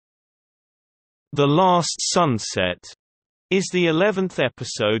The Last Sunset is the 11th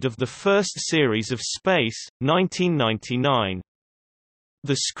episode of the first series of Space, 1999.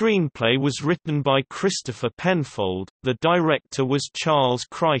 The screenplay was written by Christopher Penfold, the director was Charles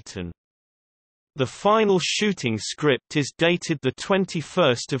Crichton. The final shooting script is dated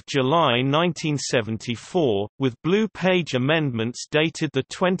 21 July 1974, with Blue Page amendments dated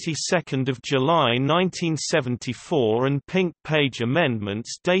 22 July 1974 and Pink Page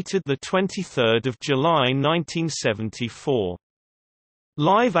amendments dated 23 July 1974.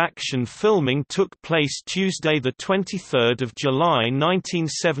 Live-action filming took place Tuesday 23 July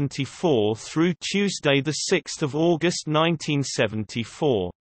 1974 through Tuesday 6 August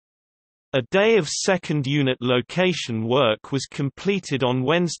 1974. A day of second unit location work was completed on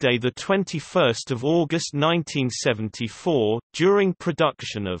Wednesday 21 August 1974, during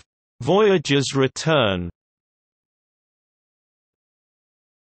production of Voyager's Return.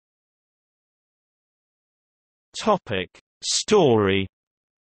 Story.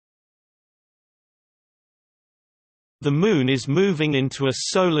 The Moon is moving into a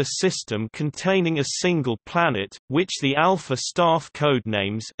solar system containing a single planet, which the Alpha staff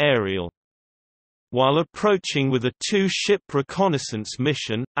codenames Ariel. While approaching with a two-ship reconnaissance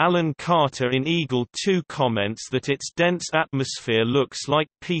mission, Alan Carter in Eagle 2 comments that its dense atmosphere looks like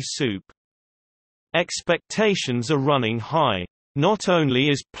pea soup. Expectations are running high. Not only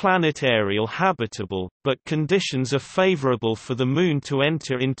is planet Ariel habitable, but conditions are favorable for the Moon to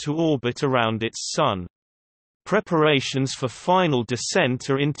enter into orbit around its Sun. Preparations for final descent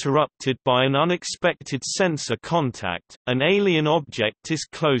are interrupted by an unexpected sensor contact. An alien object is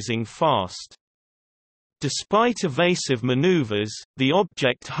closing fast. Despite evasive maneuvers, the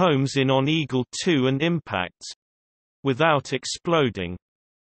object homes in on Eagle 2 and impacts—without exploding.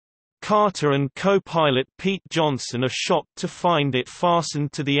 Carter and co-pilot Pete Johnson are shocked to find it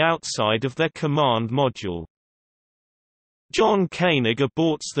fastened to the outside of their command module. John Koenig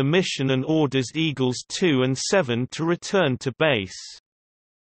aborts the mission and orders Eagles 2 and 7 to return to base.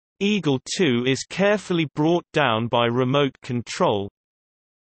 Eagle 2 is carefully brought down by remote control,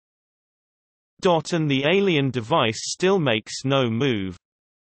 and the alien device still makes no move.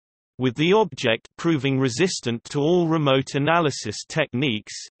 With the object proving resistant to all remote analysis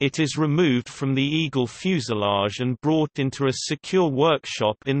techniques, it is removed from the Eagle fuselage and brought into a secure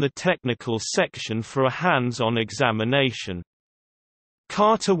workshop in the technical section for a hands-on examination.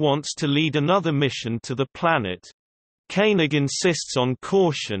 Carter wants to lead another mission to the planet. Koenig insists on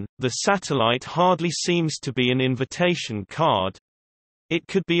caution. The satellite hardly seems to be an invitation card. It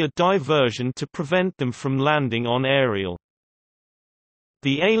could be a diversion to prevent them from landing on Ariel.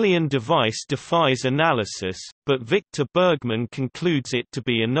 The alien device defies analysis, but Victor Bergman concludes it to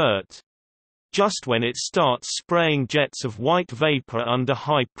be inert. Just when it starts spraying jets of white vapor under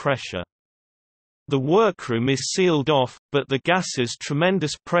high pressure. The workroom is sealed off, but the gas's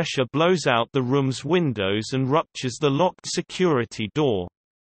tremendous pressure blows out the room's windows and ruptures the locked security door.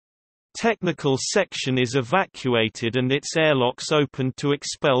 Technical section is evacuated and its airlocks open to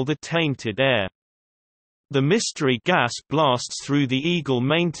expel the tainted air. The mystery gas blasts through the Eagle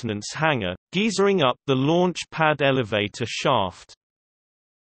maintenance hangar, geysering up the launch pad elevator shaft.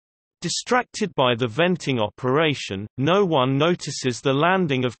 Distracted by the venting operation, no one notices the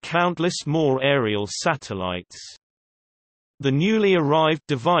landing of countless more aerial satellites. The newly arrived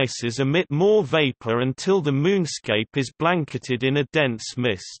devices emit more vapor until the moonscape is blanketed in a dense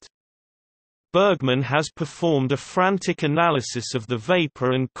mist. Bergman has performed a frantic analysis of the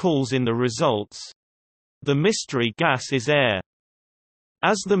vapor and calls in the results. The mystery gas is air.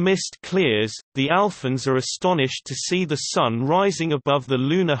 As the mist clears, the Alphans are astonished to see the Sun rising above the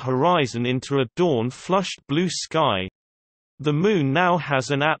lunar horizon into a dawn-flushed blue sky. The Moon now has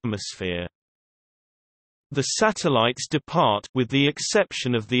an atmosphere. The satellites depart, with the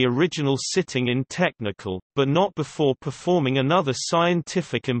exception of the original sitting in technical, but not before performing another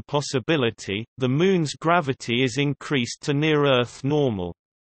scientific impossibility. The Moon's gravity is increased to near-Earth normal.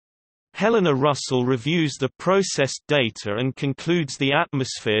 Helena Russell reviews the processed data and concludes the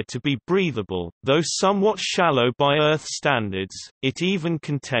atmosphere to be breathable, though somewhat shallow by Earth standards. It even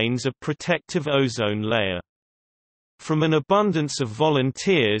contains a protective ozone layer. From an abundance of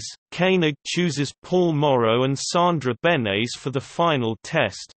volunteers, Koenig chooses Paul Morrow and Sandra Benes for the final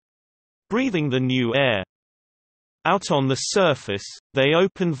test, breathing the new air. Out on the surface, they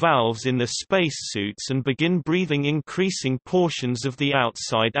open valves in their spacesuits and begin breathing increasing portions of the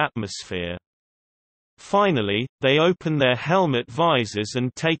outside atmosphere. Finally, they open their helmet visors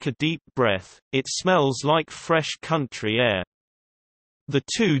and take a deep breath. It smells like fresh country air. The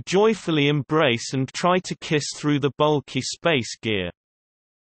two joyfully embrace and try to kiss through the bulky space gear.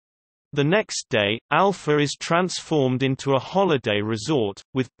 The next day, Alpha is transformed into a holiday resort,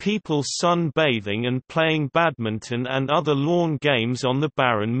 with people sun-bathing and playing badminton and other lawn games on the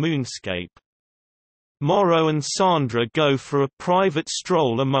barren moonscape. Morrow and Sandra go for a private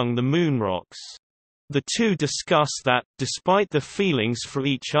stroll among the moonrocks. The two discuss that, despite their feelings for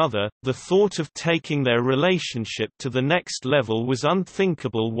each other, the thought of taking their relationship to the next level was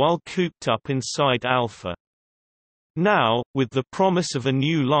unthinkable while cooped up inside Alpha. Now, with the promise of a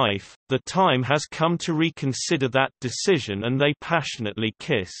new life, the time has come to reconsider that decision and they passionately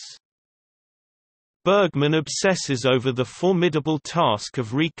kiss. Bergman obsesses over the formidable task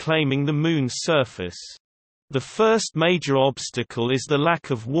of reclaiming the Moon's surface. The first major obstacle is the lack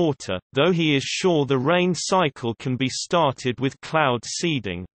of water, though he is sure the rain cycle can be started with cloud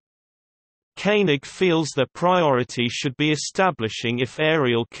seeding. Koenig feels their priority should be establishing if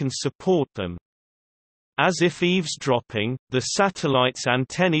Ariel can support them. As if eavesdropping, the satellite's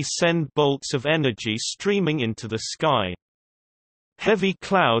antennae send bolts of energy streaming into the sky. Heavy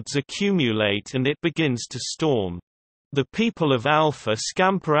clouds accumulate and it begins to storm. The people of Alpha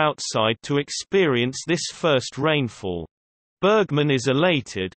scamper outside to experience this first rainfall. Bergman is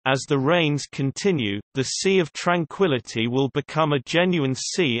elated. As the rains continue, the Sea of Tranquility will become a genuine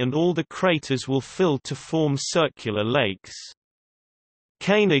sea and all the craters will fill to form circular lakes.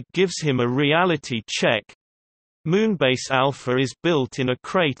 Koenig gives him a reality check. Moonbase Alpha is built in a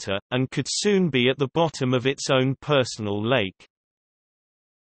crater, and could soon be at the bottom of its own personal lake.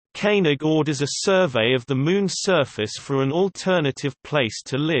 Koenig orders a survey of the Moon's surface for an alternative place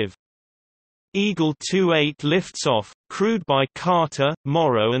to live. Eagle 28 lifts off, crewed by Carter,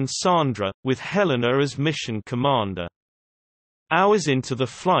 Morrow and Sandra, with Helena as mission commander. Hours into the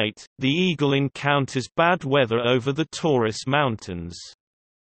flight, the Eagle encounters bad weather over the Taurus Mountains.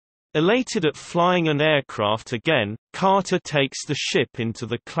 Elated at flying an aircraft again, Carter takes the ship into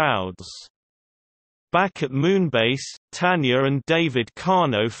the clouds. Back at Moonbase, Tanya and David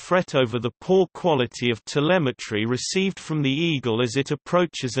Carno fret over the poor quality of telemetry received from the Eagle as it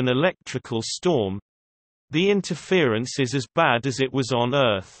approaches an electrical storm. The interference is as bad as it was on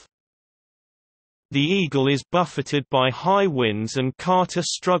Earth. The Eagle is buffeted by high winds and Carter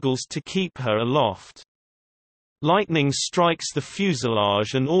struggles to keep her aloft. Lightning strikes the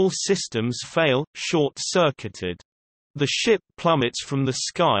fuselage and all systems fail, short-circuited. The ship plummets from the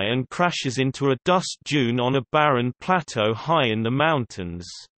sky and crashes into a dust dune on a barren plateau high in the mountains.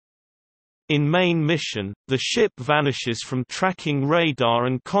 In main mission, the ship vanishes from tracking radar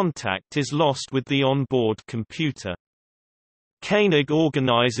and contact is lost with the onboard computer. Koenig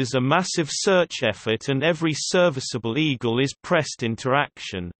organizes a massive search effort and every serviceable Eagle is pressed into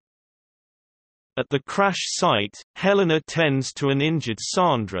action. At the crash site, Helena tends to an injured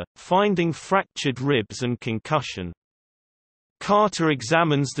Sandra, finding fractured ribs and concussion. Carter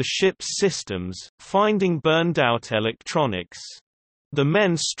examines the ship's systems, finding burned-out electronics. The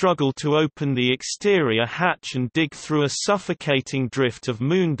men struggle to open the exterior hatch and dig through a suffocating drift of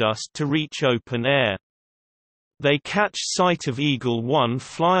moondust to reach open air. They catch sight of Eagle 1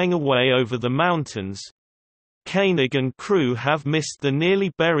 flying away over the mountains. Koenig and crew have missed the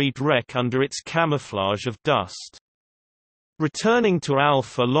nearly buried wreck under its camouflage of dust. Returning to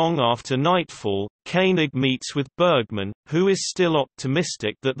Alpha long after nightfall, Koenig meets with Bergman, who is still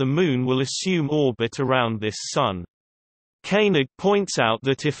optimistic that the Moon will assume orbit around this Sun. Koenig points out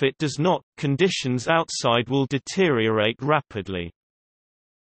that if it does not, conditions outside will deteriorate rapidly.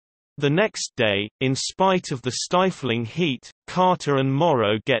 The next day, in spite of the stifling heat, Carter and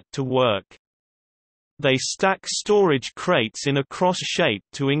Morrow get to work. They stack storage crates in a cross shape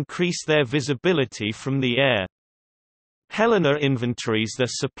to increase their visibility from the air. Helena inventories their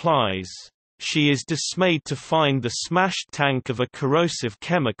supplies. She is dismayed to find the smashed tank of a corrosive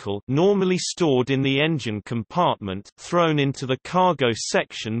chemical normally stored in the engine compartment thrown into the cargo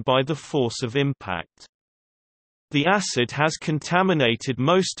section by the force of impact. The acid has contaminated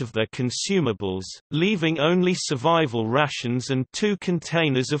most of their consumables, leaving only survival rations and 2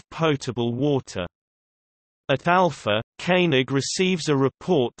 containers of potable water. At Alpha, Koenig receives a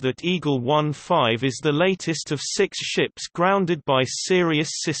report that Eagle 1-5 is the latest of 6 ships grounded by serious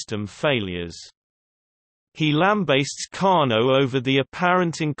system failures. He lambastes Carno over the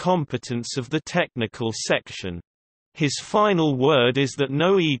apparent incompetence of the technical section. His final word is that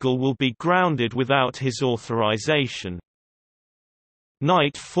no Eagle will be grounded without his authorization.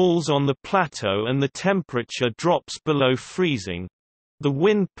 Night falls on the plateau and the temperature drops below freezing. The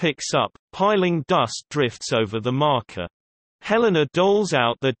wind picks up, piling dust drifts over the marker. Helena doles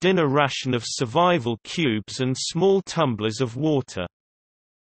out their dinner ration of survival cubes and small tumblers of water.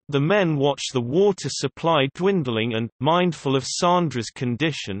 The men watch the water supply dwindling and, mindful of Sandra's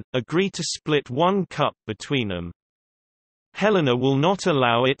condition, agree to split one cup between them. Helena will not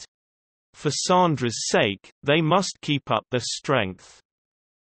allow it. For Sandra's sake, they must keep up their strength.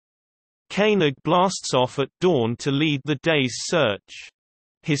 Koenig blasts off at dawn to lead the day's search.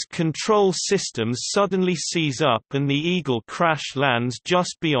 His control systems suddenly seize up and the Eagle crash lands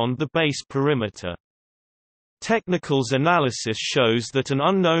just beyond the base perimeter. Technical's analysis shows that an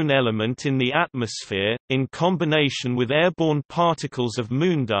unknown element in the atmosphere, in combination with airborne particles of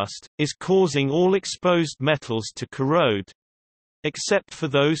moondust, is causing all exposed metals to corrode, except for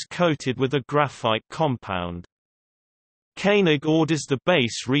those coated with a graphite compound. Koenig orders the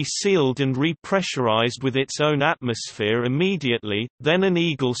base resealed and repressurized with its own atmosphere immediately, then an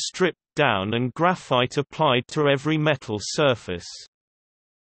Eagle stripped down and graphite applied to every metal surface.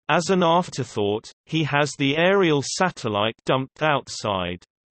 As an afterthought, he has the aerial satellite dumped outside.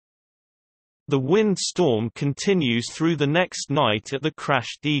 The wind storm continues through the next night at the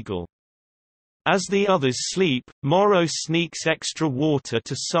crashed Eagle. As the others sleep, Morrow sneaks extra water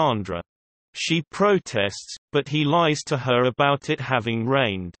to Sandra. She protests, but he lies to her about it having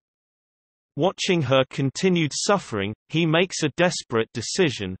rained. Watching her continued suffering, he makes a desperate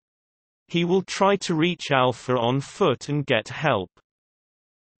decision. He will try to reach Alpha on foot and get help.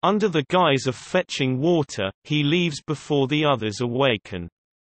 Under the guise of fetching water, he leaves before the others awaken.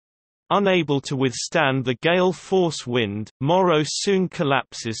 Unable to withstand the gale-force wind, Morrow soon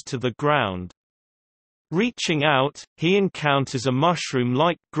collapses to the ground. Reaching out, he encounters a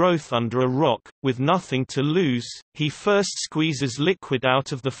mushroom-like growth under a rock. With nothing to lose, he first squeezes liquid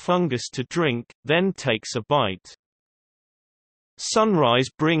out of the fungus to drink, then takes a bite. Sunrise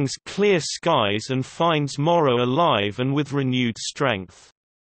brings clear skies and finds Morrow alive and with renewed strength.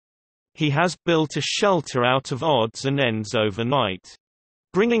 He has built a shelter out of odds and ends overnight.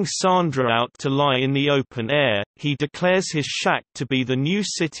 Bringing Sandra out to lie in the open air, he declares his shack to be the new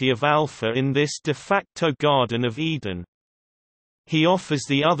city of Alpha in this de facto Garden of Eden. He offers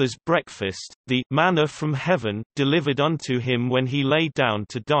the others breakfast, the manna from heaven, delivered unto him when he lay down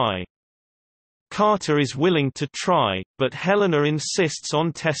to die. Carter is willing to try, but Helena insists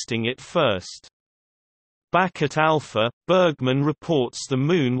on testing it first. Back at Alpha, Bergman reports the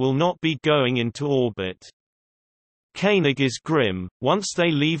Moon will not be going into orbit. Koenig is grim. Once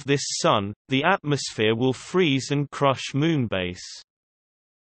they leave this sun, the atmosphere will freeze and crush Moonbase.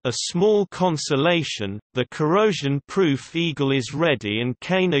 A small consolation, the corrosion-proof Eagle is ready and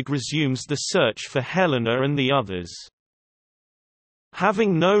Koenig resumes the search for Helena and the others.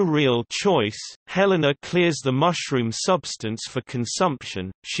 Having no real choice, Helena clears the mushroom substance for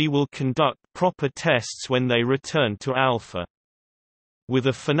consumption. She will conduct proper tests when they return to Alpha. With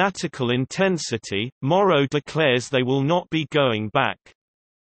a fanatical intensity, Morrow declares they will not be going back.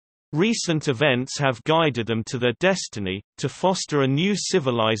 Recent events have guided them to their destiny, to foster a new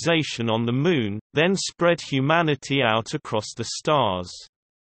civilization on the Moon, then spread humanity out across the stars.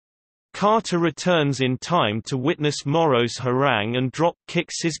 Carter returns in time to witness Morrow's harangue and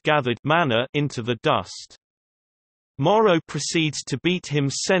drop-kicks his gathered manna into the dust. Morrow proceeds to beat him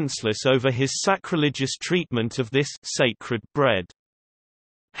senseless over his sacrilegious treatment of this sacred bread.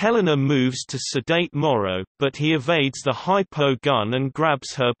 Helena moves to sedate Morrow, but he evades the hypo gun and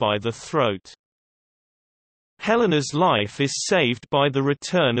grabs her by the throat. Helena's life is saved by the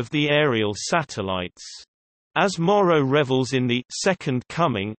return of the aerial satellites. As Morrow revels in the second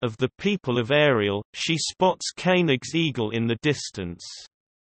coming of the people of Ariel, she spots Koenig's Eagle in the distance.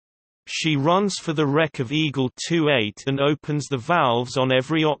 She runs for the wreck of Eagle 28 and opens the valves on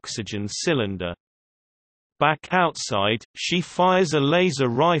every oxygen cylinder. Back outside, she fires a laser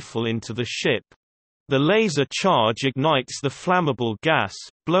rifle into the ship. The laser charge ignites the flammable gas,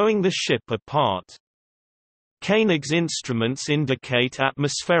 blowing the ship apart. Koenig's instruments indicate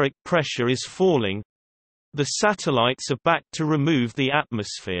atmospheric pressure is falling. The satellites are back to remove the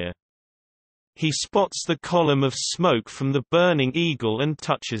atmosphere. He spots the column of smoke from the burning Eagle and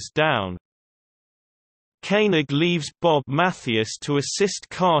touches down. Koenig leaves Bob Mathias to assist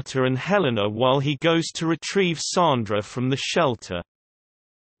Carter and Helena while he goes to retrieve Sandra from the shelter.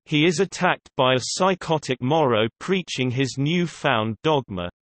 He is attacked by a psychotic Morrow preaching his new-found dogma.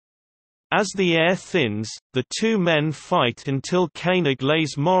 As the air thins, the two men fight until Koenig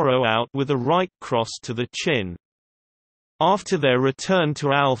lays Morrow out with a right cross to the chin. After their return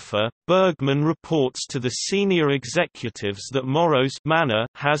to Alpha, Bergman reports to the senior executives that Morrow's manna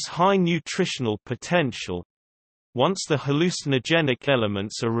has high nutritional potential once the hallucinogenic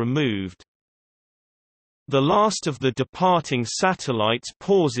elements are removed. The last of the departing satellites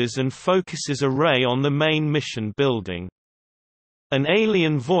pauses and focuses a ray on the main mission building. An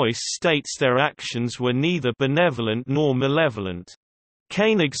alien voice states their actions were neither benevolent nor malevolent.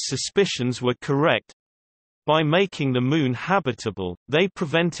 Koenig's suspicions were correct. By making the Moon habitable, they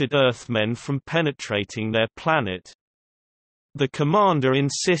prevented Earthmen from penetrating their planet. The commander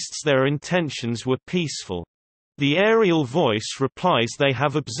insists their intentions were peaceful. The aerial voice replies they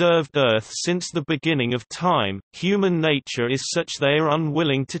have observed Earth since the beginning of time, human nature is such they are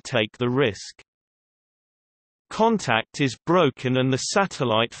unwilling to take the risk. Contact is broken and the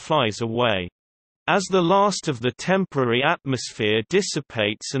satellite flies away. As the last of the temporary atmosphere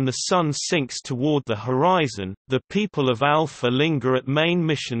dissipates and the sun sinks toward the horizon, the people of Alpha linger at main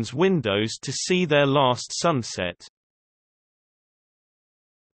mission's windows to see their last sunset.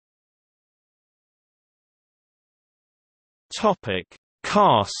 Topic: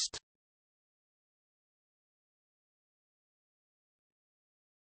 Cast.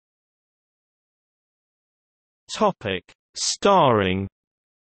 Topic: Starring.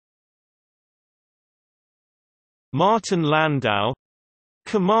 Martin Landau,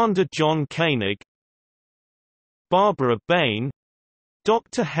 Commander John Koenig, Barbara Bain,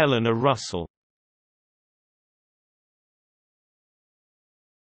 Dr. Helena Russell.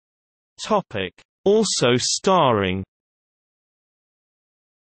 Topic: Also starring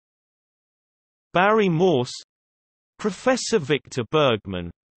Barry Morse, Professor Victor Bergman.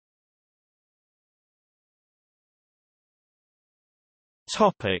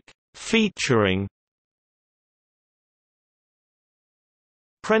 Topic: Featuring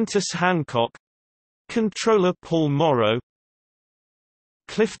Prentice Hancock, Controller Paul Morrow,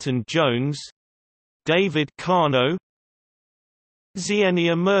 Clifton Jones, David Carno,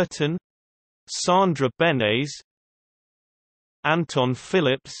 Xenia Merton, Sandra Benes, Anton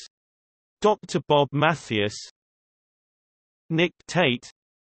Phillips, Dr. Bob Mathias, Nick Tate,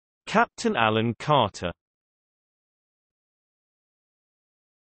 Captain Alan Carter.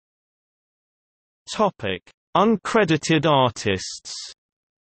 Topic: Uncredited artists.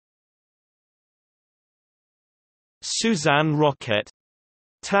 Suzanne Roquette,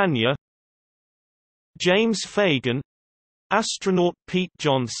 Tanya, James Fagan, astronaut Pete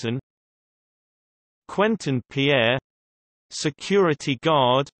Johnson, Quentin Pierre, security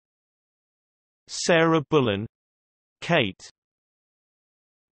guard, Sarah Bullen, Kate.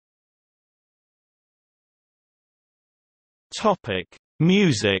 Topic: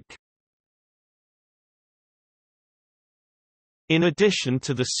 Music. In addition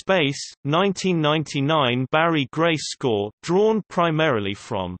to the Space, 1999 Barry Gray score, drawn primarily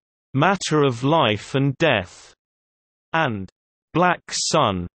from Matter of Life and Death and Black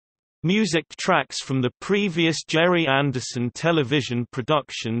Sun, music tracks from the previous Jerry Anderson television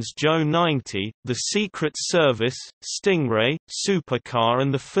productions Joe 90, The Secret Service, Stingray, Supercar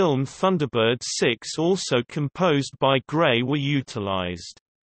and the film Thunderbird 6 also composed by Gray were utilized.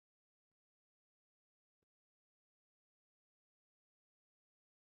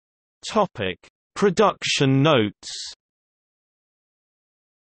 Topic: Production notes.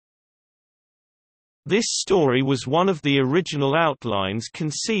 This story was one of the original outlines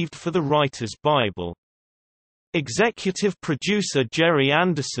conceived for the Writer's Bible. Executive producer Jerry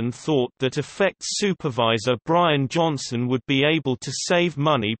Anderson thought that effects supervisor Brian Johnson would be able to save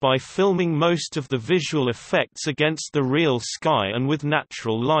money by filming most of the visual effects against the real sky and with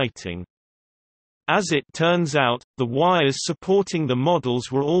natural lighting. As it turns out, the wires supporting the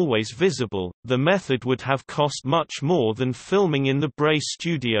models were always visible. The method would have cost much more than filming in the Bray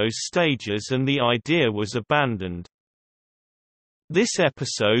Studios stages and the idea was abandoned. This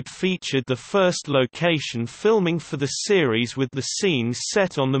episode featured the first location filming for the series with the scenes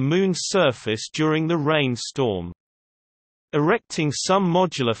set on the Moon's surface during the rainstorm. Erecting some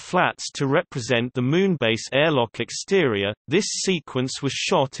modular flats to represent the Moonbase airlock exterior, this sequence was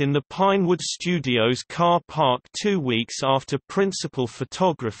shot in the Pinewood Studios car park 2 weeks after principal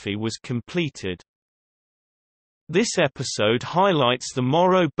photography was completed. This episode highlights the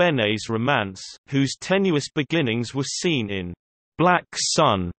Morrow-Benes romance, whose tenuous beginnings were seen in Black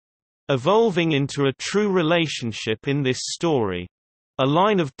Sun, evolving into a true relationship in this story. A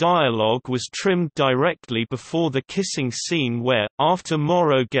line of dialogue was trimmed directly before the kissing scene where, after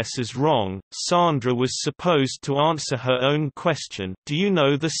Morrow guesses wrong, Sandra was supposed to answer her own question, "Do you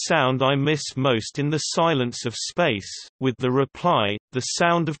know the sound I miss most in the silence of space?" with the reply, "The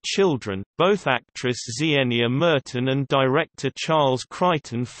sound of children." Both actress Xenia Merton and director Charles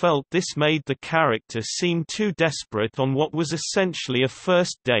Crichton felt this made the character seem too desperate on what was essentially a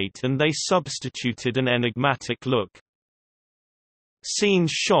first date and they substituted an enigmatic look.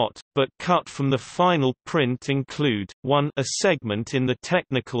 Scenes shot, but cut from the final print include, 1 a segment in the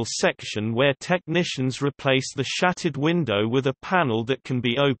technical section where technicians replace the shattered window with a panel that can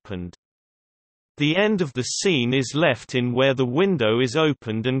be opened. The end of the scene is left in where the window is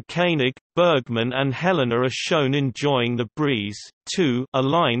opened and Koenig, Bergman and Helena are shown enjoying the breeze. 2 a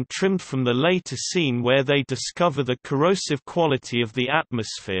line trimmed from the later scene where they discover the corrosive quality of the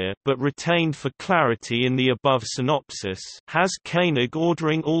atmosphere but retained for clarity in the above synopsis has Koenig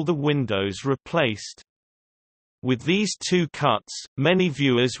ordering all the windows replaced. With these 2 cuts, many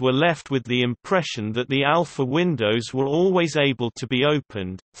viewers were left with the impression that the alpha windows were always able to be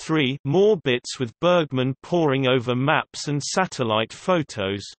opened. 3 more bits with Bergman poring over maps and satellite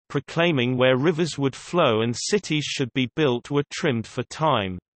photos, proclaiming where rivers would flow and cities should be built were trimmed for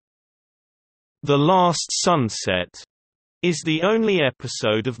time. The Last Sunset is the only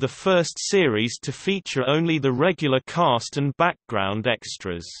episode of the first series to feature only the regular cast and background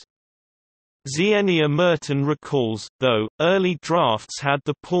extras. Xenia Merton recalls, though, early drafts had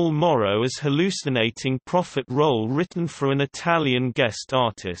the Paul Morrow as hallucinating prophet role written for an Italian guest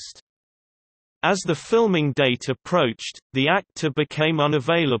artist. As the filming date approached, the actor became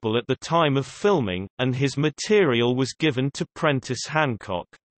unavailable at the time of filming, and his material was given to Prentice Hancock.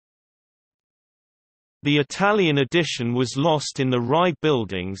 The Italian edition was lost in the Rai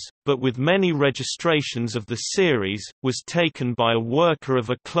buildings, but with many registrations of the series, was taken by a worker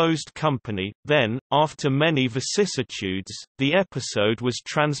of a closed company. Then, after many vicissitudes, the episode was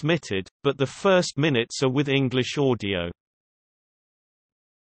transmitted, but the first minutes are with English audio.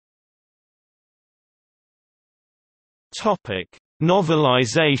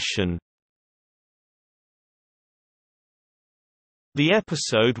 Novelisation. The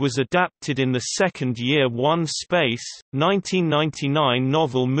episode was adapted in the second Year One Space, 1999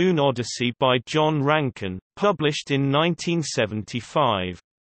 novel Moon Odyssey by John Rankin, published in 1975.